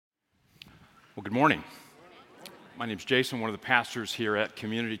Well, good morning. My name is Jason, one of the pastors here at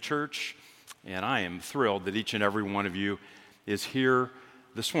Community Church, and I am thrilled that each and every one of you is here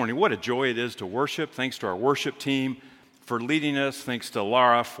this morning. What a joy it is to worship. Thanks to our worship team for leading us. Thanks to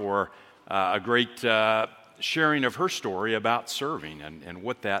Laura for a great sharing of her story about serving and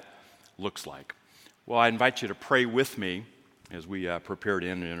what that looks like. Well, I invite you to pray with me as we prepare to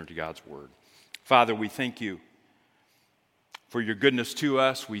enter into God's Word. Father, we thank you for your goodness to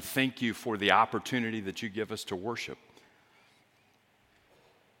us. We thank you for the opportunity that you give us to worship,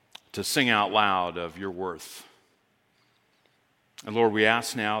 to sing out loud of your worth. And Lord, we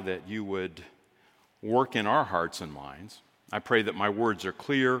ask now that you would work in our hearts and minds. I pray that my words are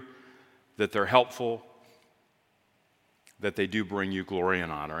clear, that they're helpful, that they do bring you glory and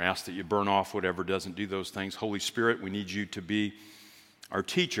honor. I ask that you burn off whatever doesn't do those things. Holy Spirit, we need you to be our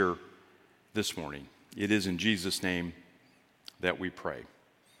teacher this morning. It is in Jesus' name that we pray.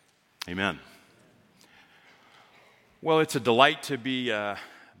 Amen. Well, it's a delight to be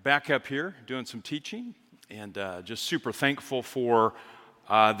back up here doing some teaching, and just super thankful for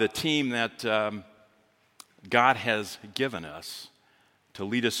the team that God has given us to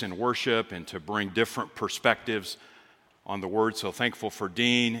lead us in worship and to bring different perspectives on the Word. So thankful for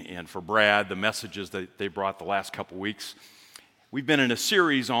Dean and for Brad, the messages that they brought the last couple weeks. We've been in a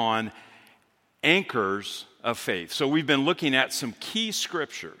series on anchors of faith. So we've been looking at some key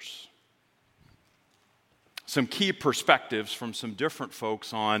scriptures, some key perspectives from some different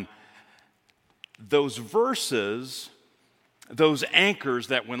folks on those verses, those anchors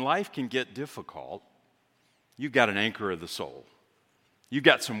that when life can get difficult, you've got an anchor of the soul. You've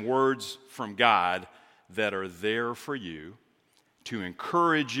got some words from God that are there for you to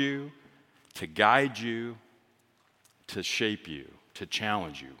encourage you, to guide you, to shape you, to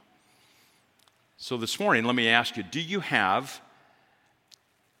challenge you. So this morning, let me ask you, do you have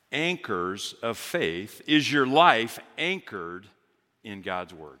anchors of faith? Is your life anchored in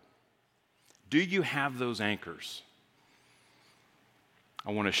God's Word? Do you have those anchors?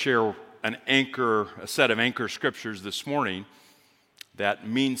 I want to share a set of anchor scriptures this morning that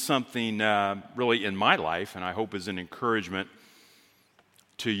means something really in my life, and I hope is an encouragement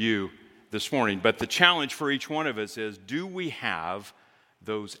to you this morning. But the challenge for each one of us is, do we have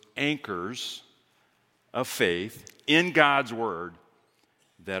those anchors of faith in God's Word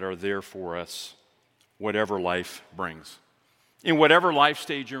that are there for us, whatever life brings, in whatever life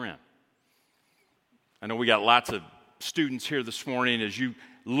stage you're in? I know we got lots of students here this morning. As you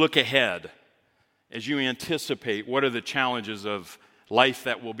look ahead, as you anticipate what are the challenges of life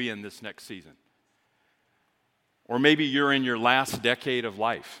that will be in this next season. Or maybe you're in your last decade of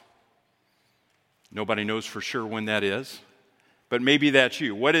life. Nobody knows for sure when that is, but maybe that's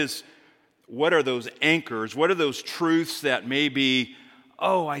you. What are those anchors? What are those truths that maybe,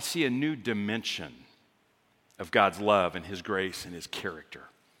 I see a new dimension of God's love and His grace and His character?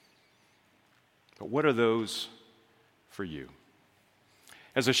 But what are those for you?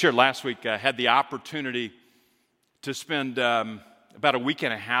 As I shared last week, I had the opportunity to spend about a week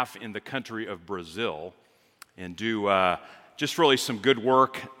and a half in the country of Brazil and do just really some good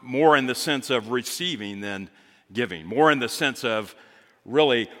work, more in the sense of receiving than giving, more in the sense of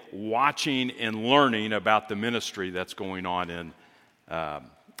really watching and learning about the ministry that's going on in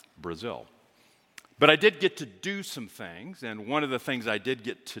Brazil. But I did get to do some things, and one of the things I did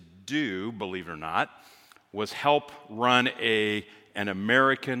get to do, believe it or not, was help run an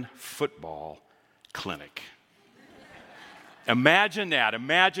American football clinic. Imagine that.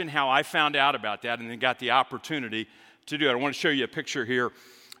 Imagine how I found out about that and then got the opportunity to do it. I want to show you a picture here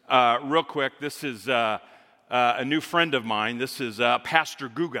real quick. This is a new friend of mine. This is Pastor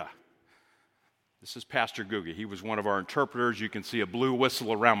Guga. This is Pastor Guga. He was one of our interpreters. You can see a blue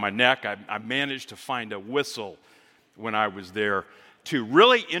whistle around my neck. I managed to find a whistle when I was there, too.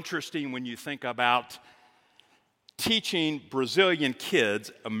 Really interesting when you think about teaching Brazilian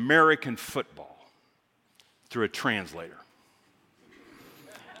kids American football through a translator.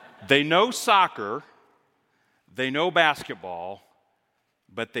 They know soccer, they know basketball,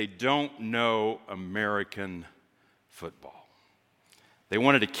 but they don't know American football. They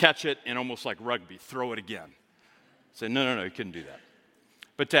wanted to catch it and almost like rugby, throw it again. I said, no, you couldn't do that.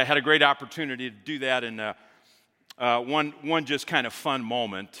 But I had a great opportunity to do that, and one just kind of fun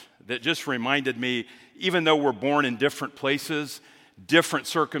moment that just reminded me, even though we're born in different places, different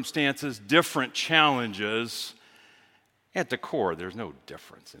circumstances, different challenges, at the core, there's no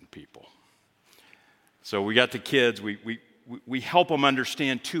difference in people. So we got the kids, we help them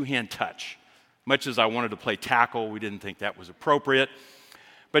understand two-hand touch. Much as I wanted to play tackle, we didn't think that was appropriate.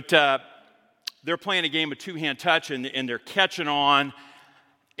 But they're playing a game of two-hand touch, and they're catching on,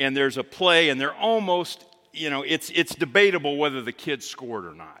 and there's a play, and they're almost, it's debatable whether the kids scored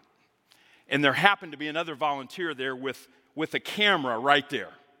or not. And there happened to be another volunteer there with a camera right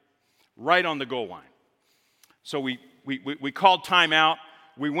there, right on the goal line. So we called timeout.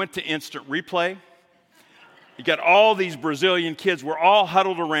 We went to instant replay. You got all these Brazilian kids. We're all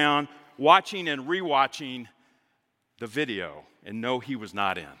huddled around watching and rewatching the video. And no, he was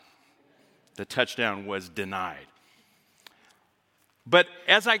not in. The touchdown was denied. But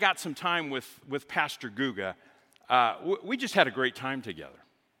as I got some time with Pastor Guga, we just had a great time together.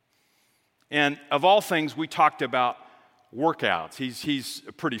 And of all things, we talked about workouts. He's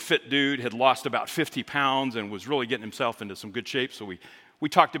a pretty fit dude, had lost about 50 pounds and was really getting himself into some good shape. So we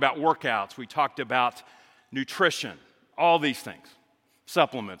talked about workouts. We talked about nutrition, all these things,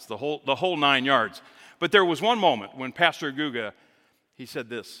 supplements, the whole 9 yards. But there was one moment when Pastor Guga, he said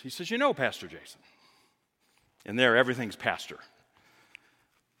this. He says, Pastor Jason, and there everything's pastor.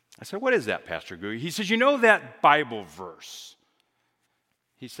 I said, what is that, Pastor Guga? He says, that Bible verse?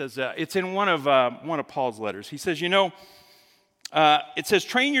 He says, it's in one of Paul's letters. He says, it says,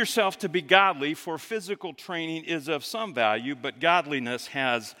 train yourself to be godly, for physical training is of some value, but godliness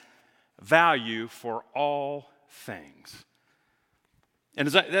has value for all things. And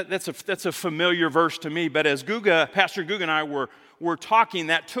that's a familiar verse to me, but as Pastor Guga and I were talking,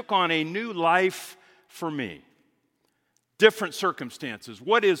 that took on a new life for me. Different circumstances.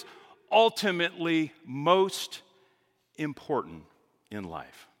 What is ultimately most important in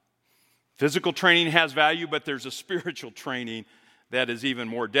life? Physical training has value, but there's a spiritual training that is even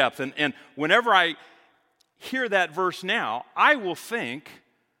more depth. And whenever I hear that verse now, I will think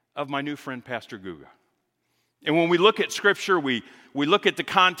of my new friend, Pastor Guga. And when we look at Scripture, we look at the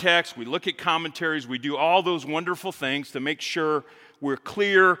context, we look at commentaries, we do all those wonderful things to make sure we're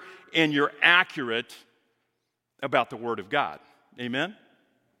clear and you're accurate about the Word of God. Amen?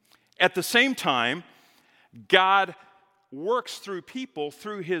 At the same time, God works through people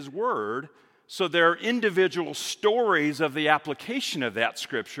through His Word, so there are individual stories of the application of that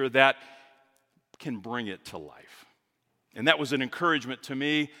Scripture that can bring it to life. And that was an encouragement to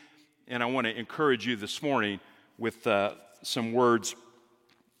me, and I want to encourage you this morning with some words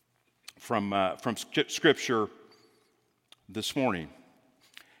from Scripture this morning.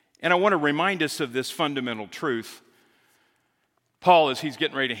 And I want to remind us of this fundamental truth. Paul, as he's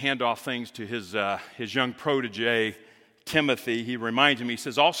getting ready to hand off things to his young protege, Timothy, he reminds him, he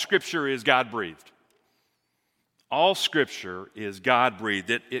says, all Scripture is God-breathed. All Scripture is God-breathed.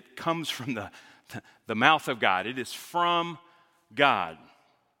 It comes from the mouth of God. It is from God.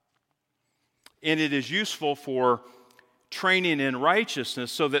 And it is useful for training in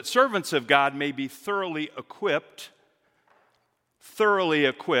righteousness so that servants of God may be thoroughly equipped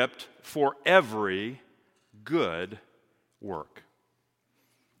for every good work.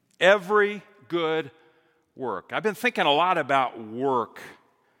 Every good work. I've been thinking a lot about work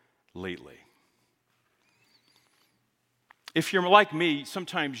lately. If you're like me,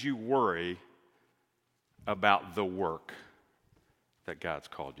 sometimes you worry about the work that God's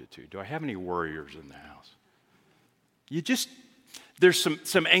called you to. Do I have any worriers in the house? There's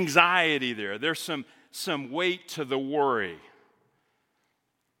some anxiety there. There's some weight to the worry.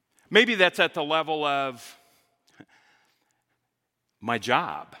 Maybe that's at the level of my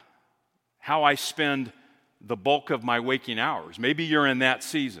job, how I spend the bulk of my waking hours. Maybe you're in that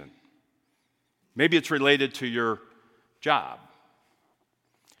season. Maybe it's related to your job.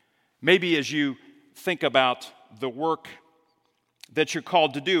 Maybe as you think about the work that you're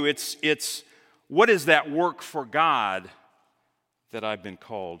called to do, it's what is that work for God that I've been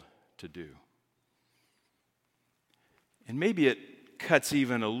called to do? And maybe it cuts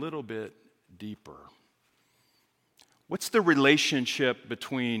even a little bit deeper. What's the relationship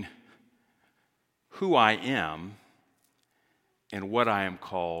between who I am and what I am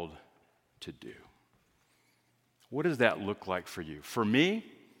called to do? What does that look like for you? For me,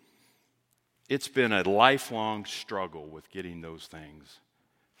 it's been a lifelong struggle with getting those things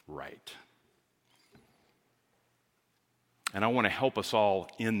right. And I want to help us all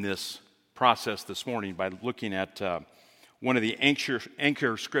in this process this morning by looking at one of the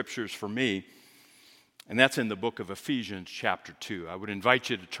anchor scriptures for me, and that's in the book of Ephesians chapter 2. I would invite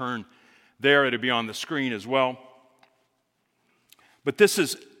you to turn there. It'll be on the screen as well. But this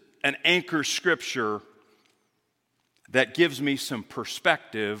is an anchor scripture that gives me some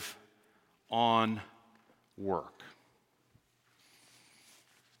perspective on work.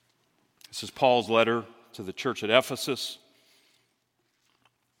 This is Paul's letter to the church at Ephesus.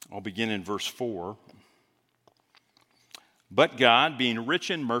 I'll begin in verse 4. But God, being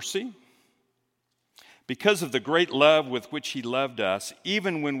rich in mercy, because of the great love with which he loved us,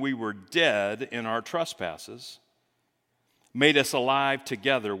 even when we were dead in our trespasses, made us alive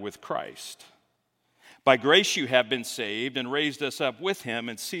together with Christ. By grace you have been saved, and raised us up with him,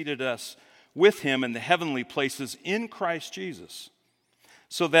 and seated us with him in the heavenly places in Christ Jesus,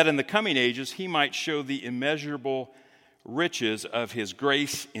 so that in the coming ages he might show the immeasurable riches of his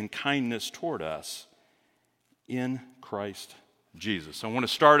grace and kindness toward us in Christ Jesus. I want to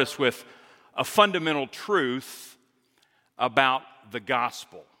start us with a fundamental truth about the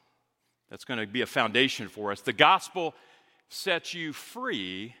gospel. That's going to be a foundation for us. The gospel sets you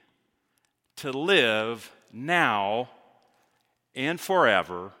free to live now and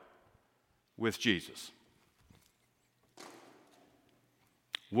forever with Jesus.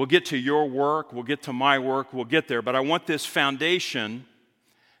 We'll get to your work, we'll get to my work, we'll get there, but I want this foundation,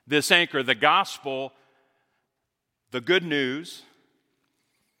 this anchor, the gospel, the good news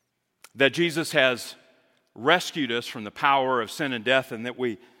that Jesus has rescued us from the power of sin and death, and that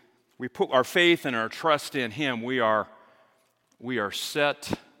we put our faith and our trust in him. We are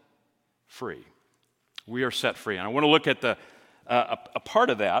set free. We are set free. And I want to look at a part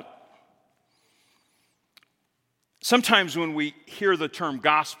of that. Sometimes when we hear the term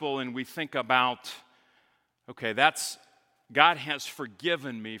gospel and we think about, okay, that's God has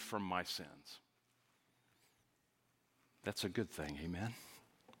forgiven me from my sins. That's a good thing, amen?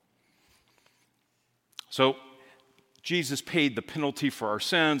 So Jesus paid the penalty for our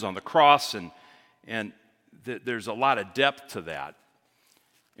sins on the cross, and there's a lot of depth to that.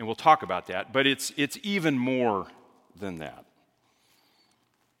 And we'll talk about that, but it's even more than that.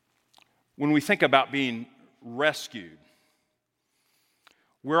 When we think about being rescued,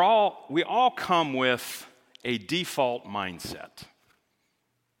 we all come with a default mindset.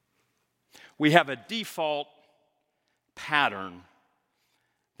 We have a default pattern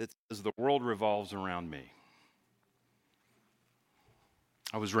that says the world revolves around me.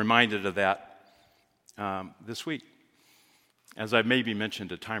 I was reminded of that this week. As I've maybe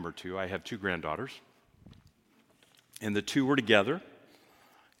mentioned a time or two, I have two granddaughters, and the two were together.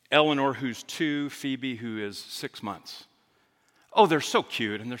 Eleanor, who's 2, Phoebe, who is 6 months. Oh, they're so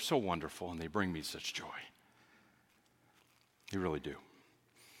cute, and they're so wonderful, and they bring me such joy. They really do.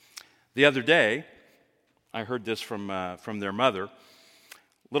 The other day, I heard this from their mother.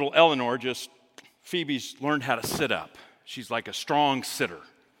 Little Eleanor, Phoebe's learned how to sit up. She's like a strong sitter.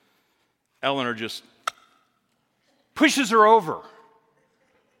 Eleanor just pushes her over.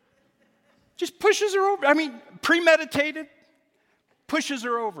 Just pushes her over. I mean, premeditated, pushes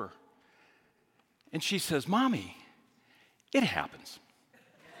her over. And she says, "Mommy, it happens."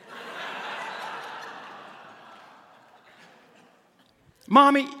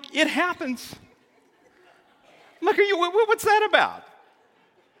 "Mommy, it happens." Look at you, what's that about?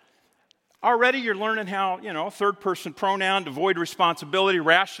 Already you're learning how, third person pronoun, to avoid responsibility,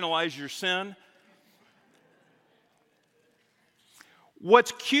 rationalize your sin.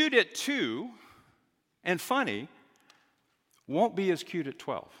 What's cute at 2 and funny won't be as cute at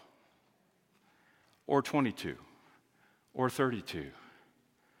 12 or 22 or 32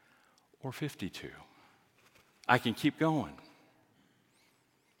 or 52. I can keep going.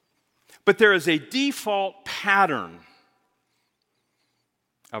 But there is a default pattern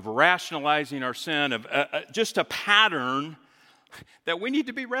of rationalizing our sin, of just a pattern that we need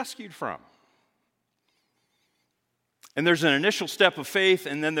to be rescued from. And there's an initial step of faith,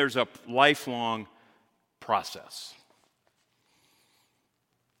 and then there's a lifelong process.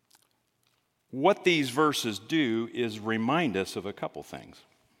 What these verses do is remind us of a couple things.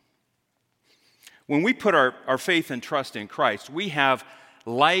 When we put our faith and trust in Christ, we have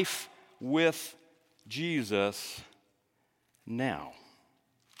life with Jesus now.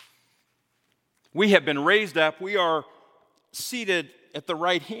 We have been raised up. We are seated at the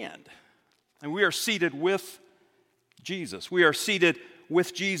right hand. And we are seated with Jesus. We are seated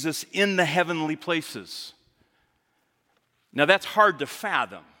with Jesus in the heavenly places. Now that's hard to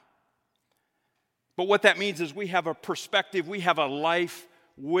fathom. But what that means is we have a perspective, we have a life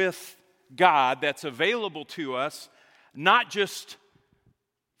with God that's available to us, not just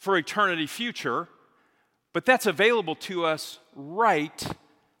for eternity future, but that's available to us right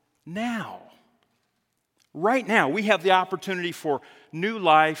now. Right now, we have the opportunity for new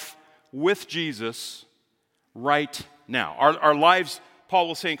life with Jesus right now. Our lives, Paul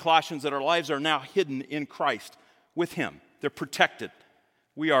will say in Colossians, that our lives are now hidden in Christ with him. They're protected.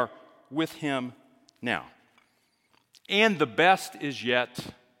 We are with him now. And the best is yet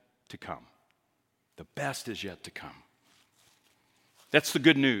to come. The best is yet to come. That's the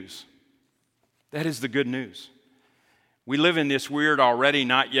good news. That is the good news. We live in this weird already,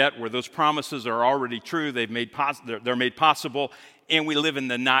 not yet, where those promises are already true, they're made possible, and we live in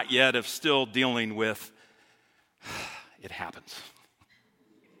the not yet of still dealing with, it happens.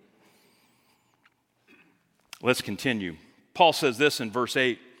 Let's continue. Paul says this in verse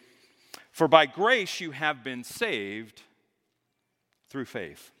 8, "For by grace you have been saved through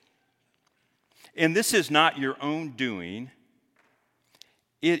faith. And this is not your own doing,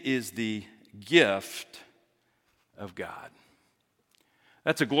 it is the gift of God."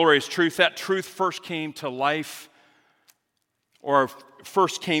 That's a glorious truth. That truth first came to life, or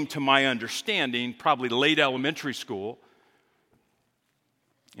first came to my understanding, probably late elementary school.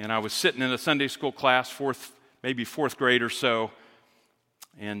 And I was sitting in a Sunday school class, maybe fourth grade or so,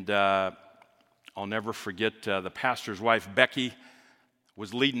 and I'll never forget the pastor's wife, Becky,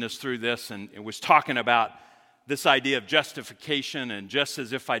 was leading us through this, and it was talking about this idea of justification and just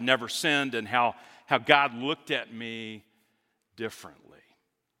as if I'd never sinned, and how God looked at me differently.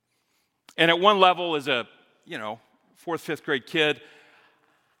 And at one level, as a fourth, fifth grade kid,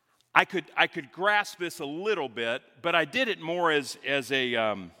 I could grasp this a little bit, but I did it more as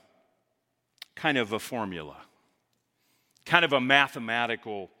a kind of a formula, kind of a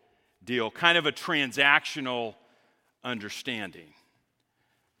mathematical deal, kind of a transactional understanding.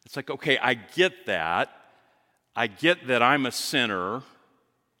 It's like, okay, I get that. I get that I'm a sinner.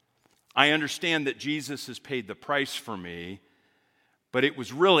 I understand that Jesus has paid the price for me, but it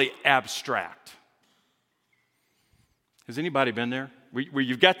was really abstract. Has anybody been there? Where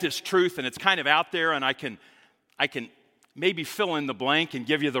you've got this truth and it's kind of out there, and I can maybe fill in the blank and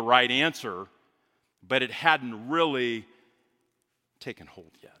give you the right answer, but it hadn't really taken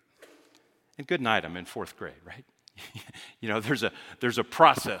hold yet. And good night, I'm in fourth grade, right? There's a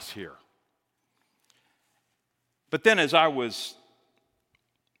process here. But then I want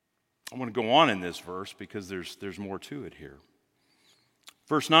to go on in this verse because there's more to it here.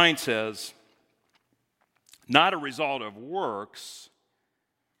 Verse 9 says, "Not a result of works,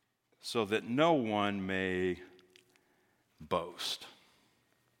 so that no one may boast."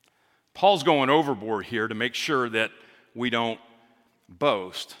 Paul's going overboard here to make sure that we don't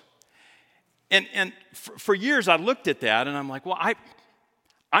boast. And for years I looked at that and I'm like, well,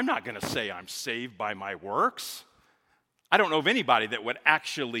 I'm not going to say I'm saved by my works. I don't know of anybody that would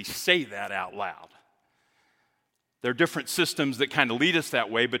actually say that out loud. There are different systems that kind of lead us that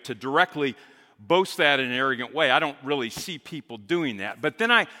way, but to directly boast that in an arrogant way, I don't really see people doing that. But then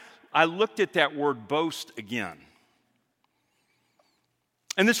I looked at that word boast again.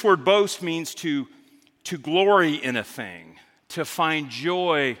 And this word boast means to glory in a thing, to find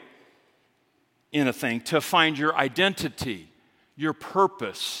joy in a thing, to find your identity, your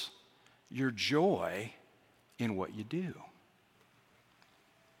purpose, your joy in what you do.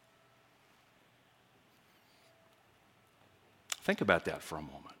 Think about that for a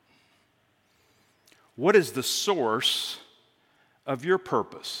moment. What is the source of your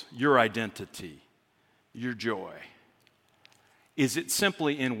purpose, your identity, your joy? Is it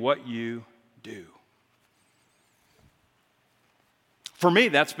simply in what you do? For me,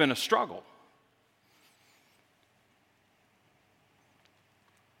 that's been a struggle.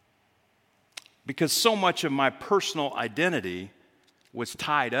 Because so much of my personal identity was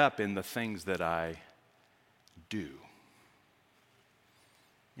tied up in the things that I do.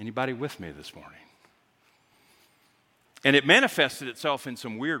 Anybody with me this morning? And it manifested itself in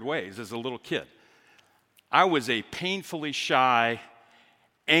some weird ways as a little kid. I was a painfully shy,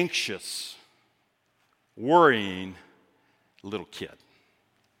 anxious, worrying little kid.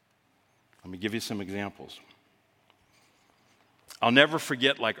 Let me give you some examples. I'll never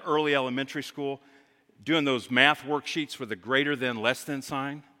forget, like early elementary school, doing those math worksheets with a greater than, less than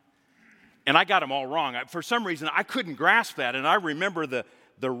sign. And I got them all wrong. For some reason, I couldn't grasp that. And I remember the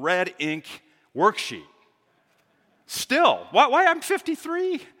red ink worksheet. Still, why I'm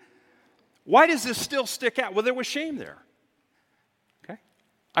 53? Why does this still stick out? Well, there was shame there. Okay?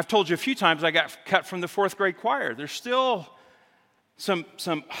 I've told you a few times I got cut from the fourth grade choir. There's still some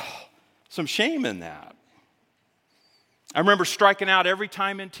shame in that. I remember striking out every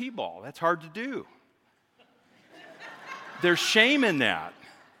time in T-ball. That's hard to do. There's shame in that.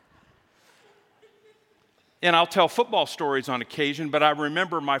 And I'll tell football stories on occasion, but I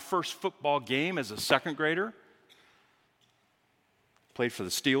remember my first football game as a second grader. Played for the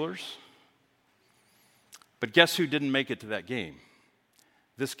Steelers. But guess who didn't make it to that game?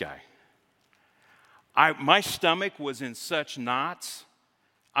 This guy. My stomach was in such knots.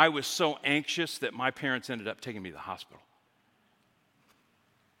 I was so anxious that my parents ended up taking me to the hospital.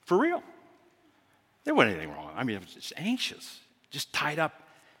 For real. There wasn't anything wrong. I mean, I was just anxious, just tied up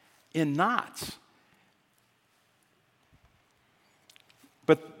in knots.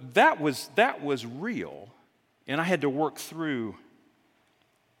 But that was real, and I had to work through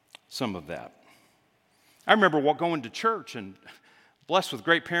some of that. I remember going to church, and blessed with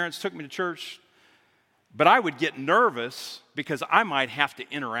great parents, took me to church, but I would get nervous because I might have to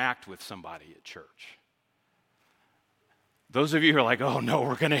interact with somebody at church. Those of you who are like, oh no,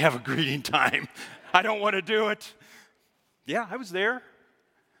 we're going to have a greeting time. I don't want to do it. Yeah, I was there.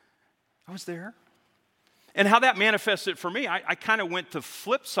 And how that manifested for me, I kind of went to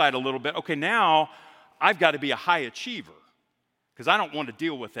flip side a little bit. Okay, now I've got to be a high achiever because I don't want to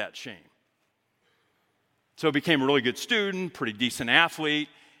deal with that shame. So I became a really good student, pretty decent athlete,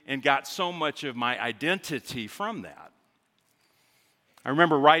 and got so much of my identity from that. I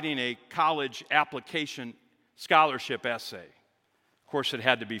remember writing a college application scholarship essay. Of course, it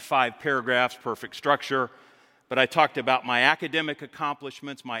had to be 5 paragraphs, perfect structure, but I talked about my academic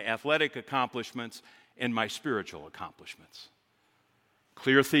accomplishments, my athletic accomplishments, and my spiritual accomplishments.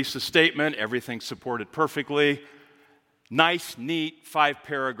 Clear thesis statement, everything supported perfectly. Nice, neat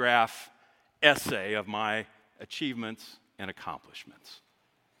 5-paragraph essay of my achievements and accomplishments.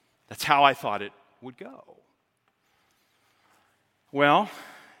 That's how I thought it would go. Well,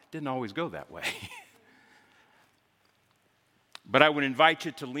 it didn't always go that way. But I would invite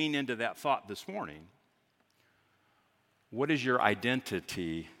you to lean into that thought this morning. What is your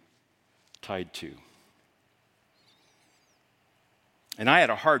identity tied to? And I had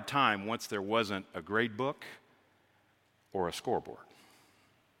a hard time once there wasn't a grade book or a scoreboard.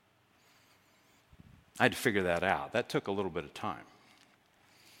 I had to figure that out. That took a little bit of time.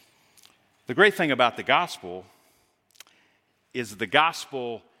 The great thing about the gospel is the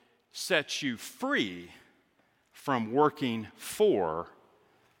gospel sets you free from working for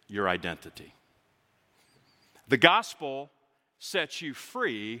your identity. The gospel sets you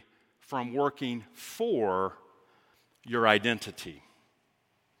free from working for your identity.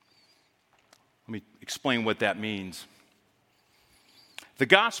 Let me explain what that means. The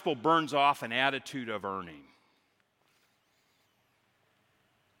gospel burns off an attitude of earning.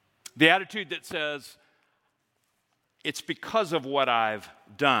 The attitude that says, it's because of what I've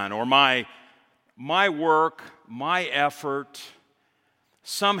done, or my work, my effort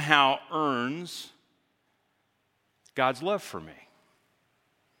somehow earns God's love for me.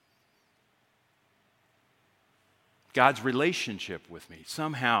 God's relationship with me.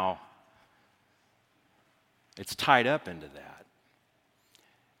 Somehow it's tied up into that.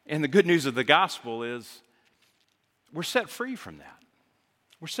 And the good news of the gospel is we're set free from that.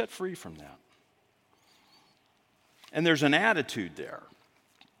 We're set free from that. And there's an attitude there.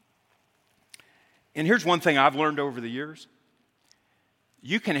 And here's one thing I've learned over the years.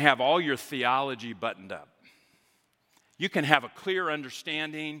 You can have all your theology buttoned up. You can have a clear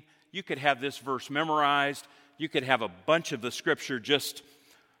understanding. You could have this verse memorized. You could have a bunch of the scripture just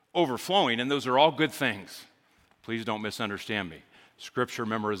overflowing, and those are all good things. Please don't misunderstand me. Scripture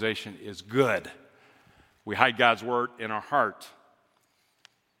memorization is good. We hide God's word in our heart.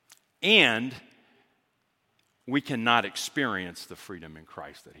 And we cannot experience the freedom in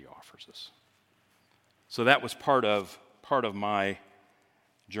Christ that he offers us. So that was part of my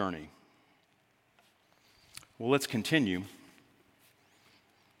journey. Well, let's continue.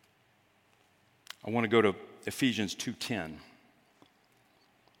 I want to go to Ephesians 2:10.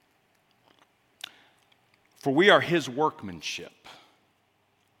 For we are his workmanship,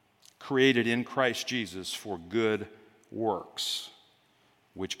 created in Christ Jesus for good works,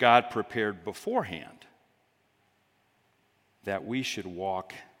 which God prepared beforehand that we should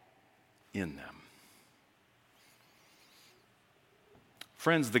walk in them.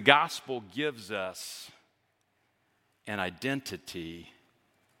 Friends, the gospel gives us an identity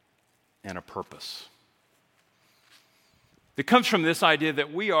and a purpose. It comes from this idea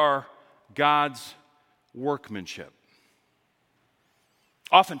that we are God's workmanship.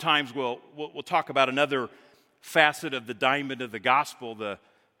 Oftentimes we'll talk about another facet of the diamond of the gospel, the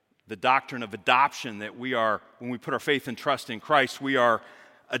doctrine of adoption, that we are, when we put our faith and trust in Christ, we are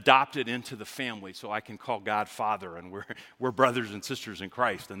adopted into the family. So I can call God Father, and we're brothers and sisters in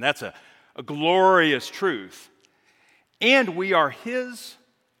Christ. And that's a glorious truth. And we are his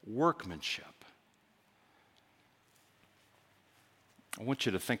workmanship. I want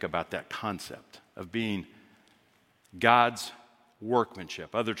you to think about that concept of being God's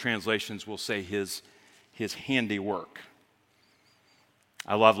workmanship. Other translations will say his handiwork.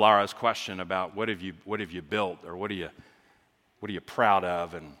 I love Laura's question about what have you built, or what are you proud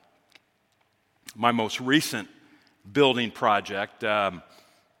of? And my most recent building project, I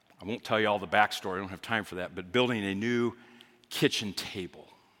won't tell you all the backstory, I don't have time for that, but building a new kitchen table.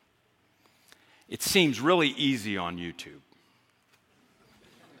 It seems really easy on YouTube.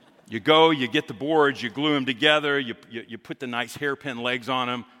 You go, you get the boards, you glue them together, you put the nice hairpin legs on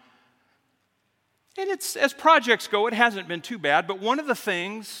them. And it's, as projects go, it hasn't been too bad. But one of the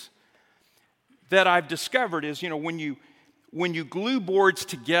things that I've discovered is, when you glue boards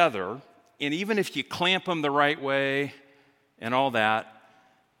together, and even if you clamp them the right way and all that,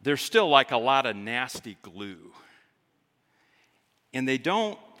 there's still like a lot of nasty glue. And they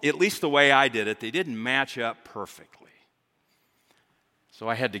don't, at least the way I did it, they didn't match up perfectly. So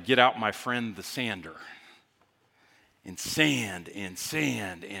I had to get out my friend the sander and sand and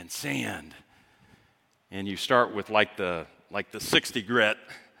sand and sand. And you start with like the 60 grit,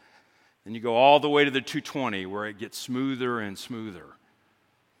 and you go all the way to the 220 where it gets smoother and smoother.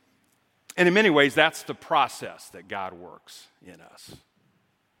 And in many ways, that's the process that God works in us.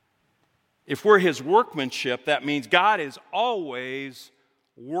 If we're His workmanship, that means God is always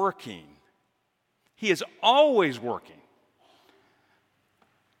working. He is always working.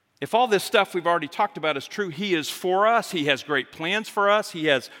 If all this stuff we've already talked about is true, He is for us. He has great plans for us. He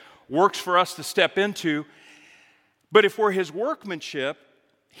has works for us to step into. But if we're His workmanship,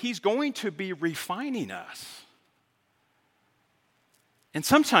 He's going to be refining us. And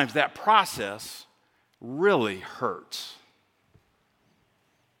sometimes that process really hurts.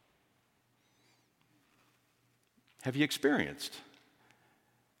 Have you experienced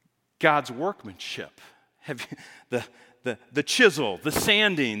God's workmanship? Have you, the chisel, the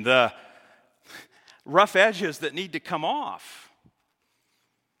sanding, the rough edges that need to come off?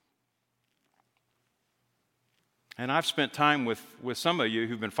 And I've spent time with some of you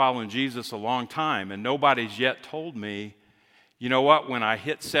who've been following Jesus a long time, and nobody's yet told me, you know what, when I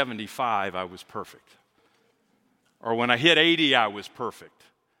hit 75, I was perfect. Or when I hit 80, I was perfect.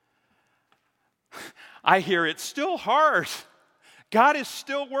 I hear it's still hard. God is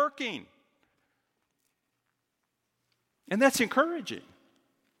still working. And that's encouraging,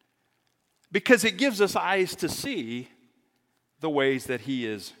 because it gives us eyes to see the ways that He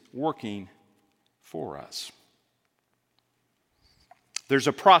is working for us. There's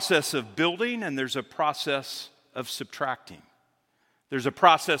a process of building, and there's a process of subtracting. There's a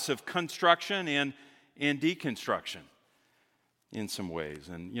process of construction and deconstruction in some ways.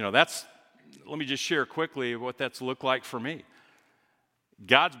 And, let me just share quickly what that's looked like for me.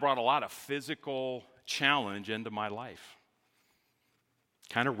 God's brought a lot of physical challenge into my life.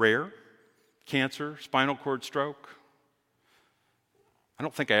 Kind of rare. Cancer, spinal cord stroke. I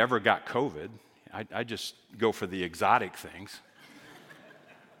don't think I ever got COVID. I just go for the exotic things.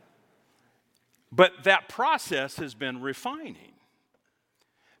 But that process has been refining.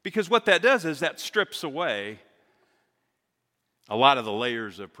 Because what that does is that strips away a lot of the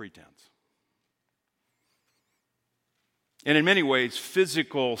layers of pretense. And in many ways,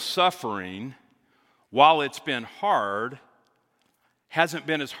 physical suffering, while it's been hard, hasn't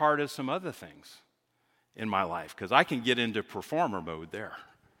been as hard as some other things in my life, because I can get into performer mode there.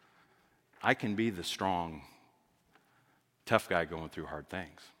 I can be the strong, tough guy going through hard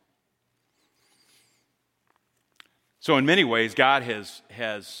things. So in many ways, God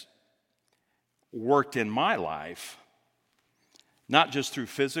has worked in my life, not just through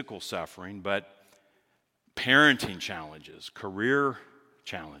physical suffering, but parenting challenges, career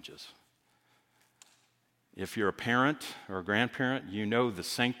challenges. If you're a parent or a grandparent, you know the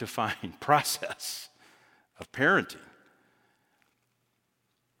sanctifying process of parenting.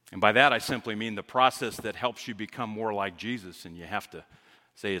 And by that, I simply mean the process that helps you become more like Jesus, and you have to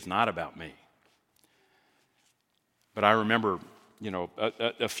say it's not about me. But I remember,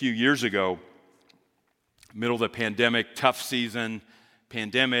 a few years ago, middle of the pandemic, tough season,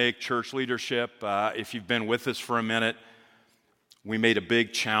 pandemic, church leadership. If you've been with us for a minute, we made a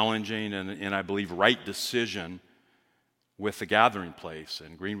big, challenging, and I believe right decision with the gathering place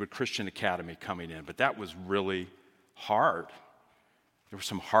and Greenwood Christian Academy coming in. But that was really hard. There were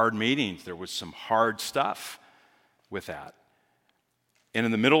some hard meetings. There was some hard stuff with that. And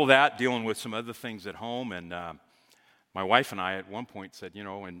in the middle of that, dealing with some other things at home, and my wife and I at one point said,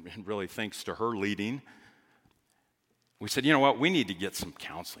 and really thanks to her leading, we said, you know what, we need to get some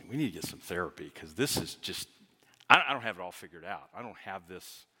counseling. We need to get some therapy, because this is just, I don't have it all figured out. I don't have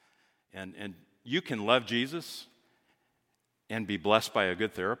this. And you can love Jesus and be blessed by a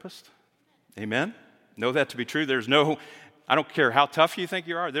good therapist. Amen? Know that to be true. I don't care how tough you think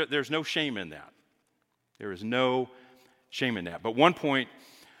you are, there's no shame in that. There is no shame in that. But one point,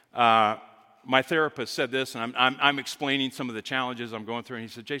 my therapist said this, and I'm explaining some of the challenges I'm going through, and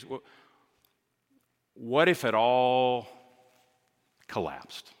he said, Jason, what if it all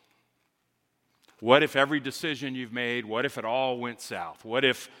collapsed? What if every decision you've made, what if it all went south? What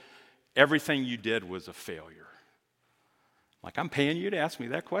if everything you did was a failure? Like, I'm paying you to ask me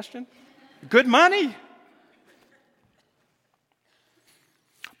that question? Good money.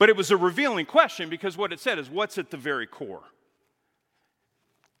 But it was a revealing question because what it said is, what's at the very core?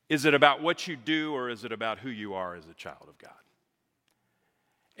 Is it about what you do or is it about who you are as a child of God?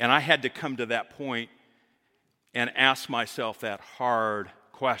 And I had to come to that point and ask myself that hard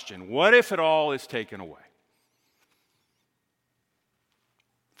question. What if it all is taken away?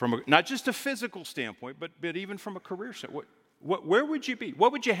 From not just a physical standpoint, but even from a career standpoint. Where would you be?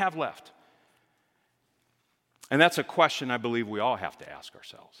 What would you have left? And that's a question I believe we all have to ask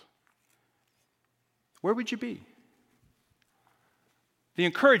ourselves. Where would you be? The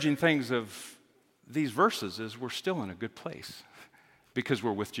encouraging things of these verses is we're still in a good place because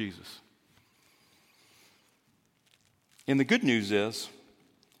we're with Jesus. And the good news is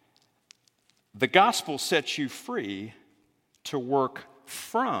the gospel sets you free to work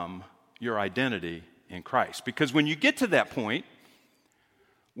from your identity in Christ. Because when you get to that point,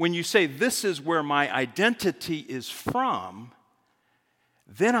 when you say, this is where my identity is from,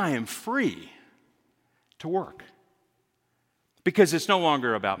 then I am free to work. Because it's no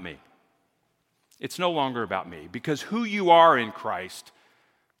longer about me. It's no longer about me. Because who you are in Christ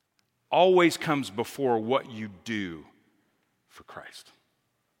always comes before what you do for Christ.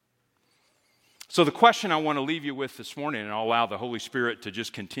 So the question I want to leave you with this morning, and I'll allow the Holy Spirit to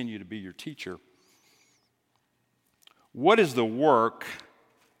just continue to be your teacher. What is the work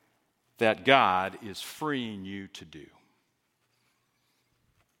that God is freeing you to do?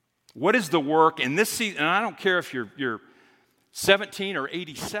 What is the work in this season? And I don't care if you're 17 or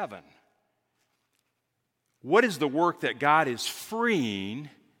 87. What is the work that God is freeing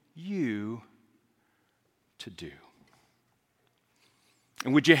you to do?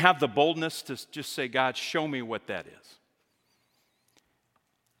 And would you have the boldness to just say, God, show me what that is?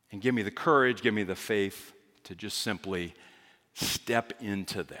 And give me the courage, give me the faith to just simply step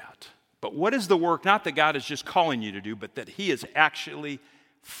into that. But what is the work, not that God is just calling you to do, but that He is actually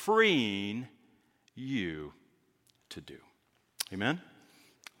freeing you to do? Amen?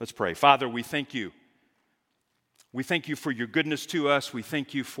 Let's pray. Father, we thank you. We thank you for your goodness to us. We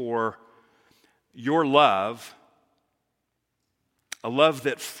thank you for your love, a love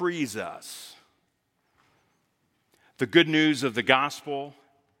that frees us. The good news of the gospel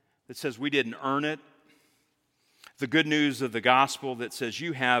that says we didn't earn it. The good news of the gospel that says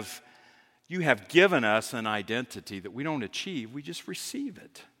you have given us an identity that we don't achieve, we just receive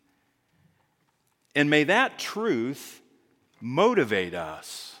it. And may that truth motivate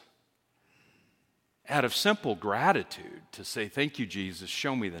us out of simple gratitude to say, thank you, Jesus,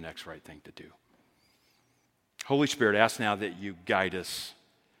 show me the next right thing to do. Holy Spirit, ask now that you guide us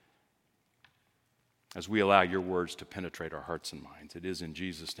as we allow your words to penetrate our hearts and minds. It is in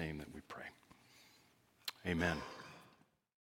Jesus' name that we pray. Amen.